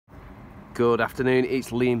Good afternoon,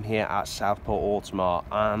 it's Liam here at Southport Automart,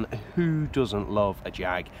 and who doesn't love a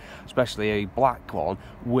Jag, especially a black one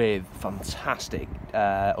with fantastic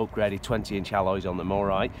upgraded 20-inch alloys on them.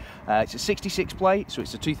 Alright, it's a 66 plate, so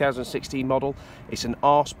it's a 2016 model. It's an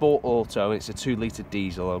R Sport Auto, and it's a 2-litre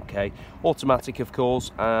diesel, okay, automatic of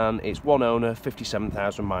course, and it's one owner,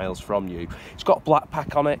 57,000 miles from you. It's got a black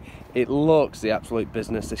pack on it. It looks the absolute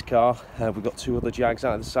business, this car. We've got two other Jags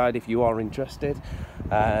out of the side if you are interested.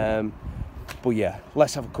 But yeah,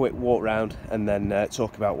 let's have a quick walk round and then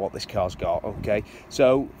talk about what this car's got. Okay,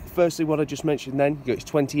 so firstly, what I just mentioned then, you've got its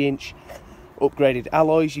 20-inch upgraded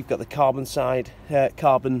alloys. You've got the carbon side,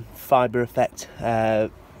 carbon fibre effect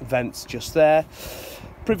vents just there.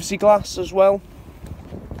 Privacy glass as well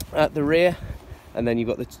at the rear, and then you've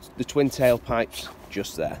got the twin tailpipes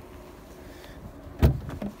just there.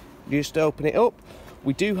 Just open it up.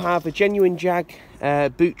 We do have a genuine Jag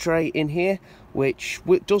boot tray in here, which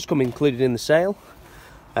does come included in the sale.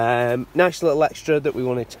 Nice little extra that we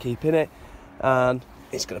wanted to keep in it, and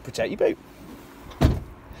it's going to protect your boot.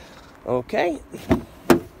 Okay,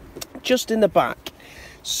 just in the back.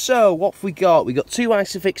 So what have we got? We've got two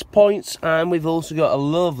Isofix points, and we've also got a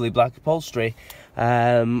lovely black upholstery.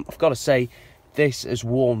 I've got to say, this has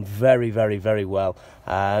worn very, very, very well,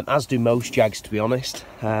 as do most Jags, to be honest.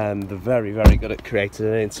 They're very, very good at creating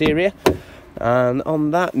an interior. And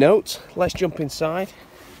on that note, let's jump inside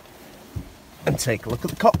and take a look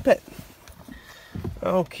at the cockpit.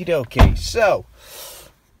 Okie dokie. So,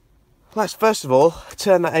 let's first of all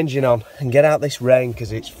turn that engine on and get out this rain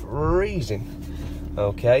because it's freezing.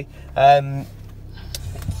 Okay.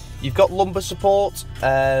 You've got lumbar support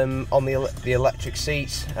on the electric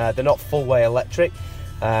seats. They're not full-way electric,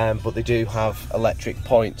 but they do have electric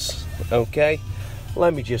points. Okay.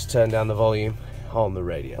 Let me just turn down the volume on the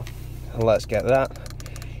radio. And let's get that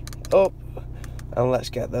up, and let's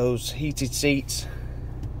get those heated seats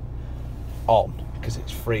on because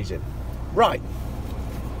it's freezing. Right,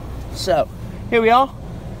 so here we are,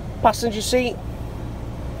 passenger seat.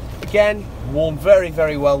 Again, worn very,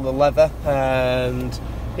 very well, the leather, and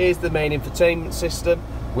here's the main infotainment system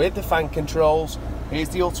with the fan controls. Here's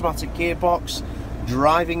the automatic gearbox,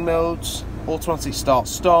 driving modes, automatic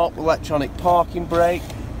start-stop, electronic parking brake.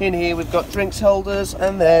 In here we've got drinks holders,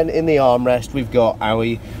 and then in the armrest we've got our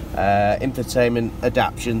infotainment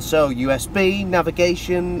adaptation, so USB,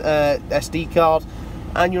 navigation, SD card,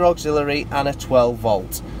 and your auxiliary, and a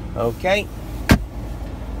 12-volt. Okay,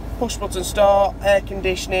 push button start, air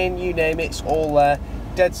conditioning, you name it, it's all there.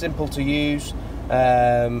 Dead simple to use,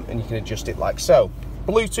 and you can adjust it like so.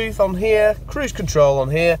 Bluetooth on here, cruise control on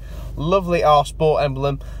here, lovely R Sport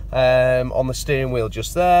emblem on the steering wheel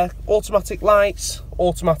just there. Automatic lights,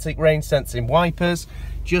 automatic rain sensing wipers.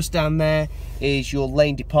 Just down there is your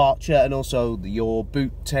lane departure and also your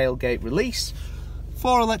boot tailgate release.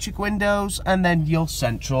 4 electric windows, and then your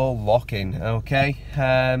central locking. Okay,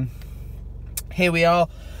 here we are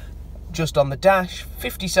just on the dash,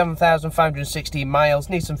 57,516 miles,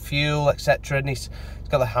 needs some fuel, etc. It's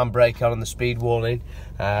got the handbrake on and the speed warning,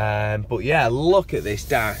 but yeah, look at this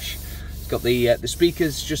dash. It's got the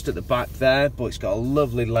speakers just at the back there, but it's got a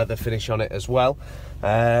lovely leather finish on it as well.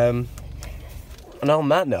 And on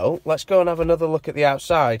that note, let's go and have another look at the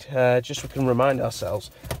outside, just so we can remind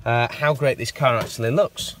ourselves how great this car actually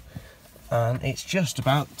looks. And it's just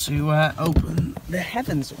about to open the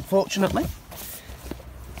heavens, unfortunately.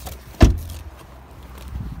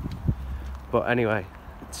 But anyway,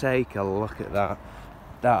 take a look at that.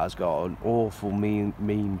 That has got an awful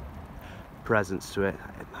mean presence to it.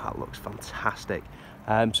 That looks fantastic.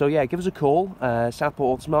 So yeah, give us a call,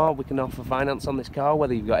 Southport Automart. We can offer finance on this car,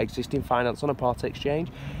 whether you've got existing finance on a part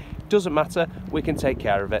exchange. Doesn't matter, we can take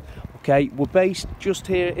care of it. Okay, we're based just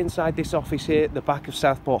here inside this office here at the back of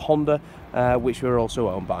Southport Honda, which we're also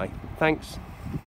owned by. Thanks.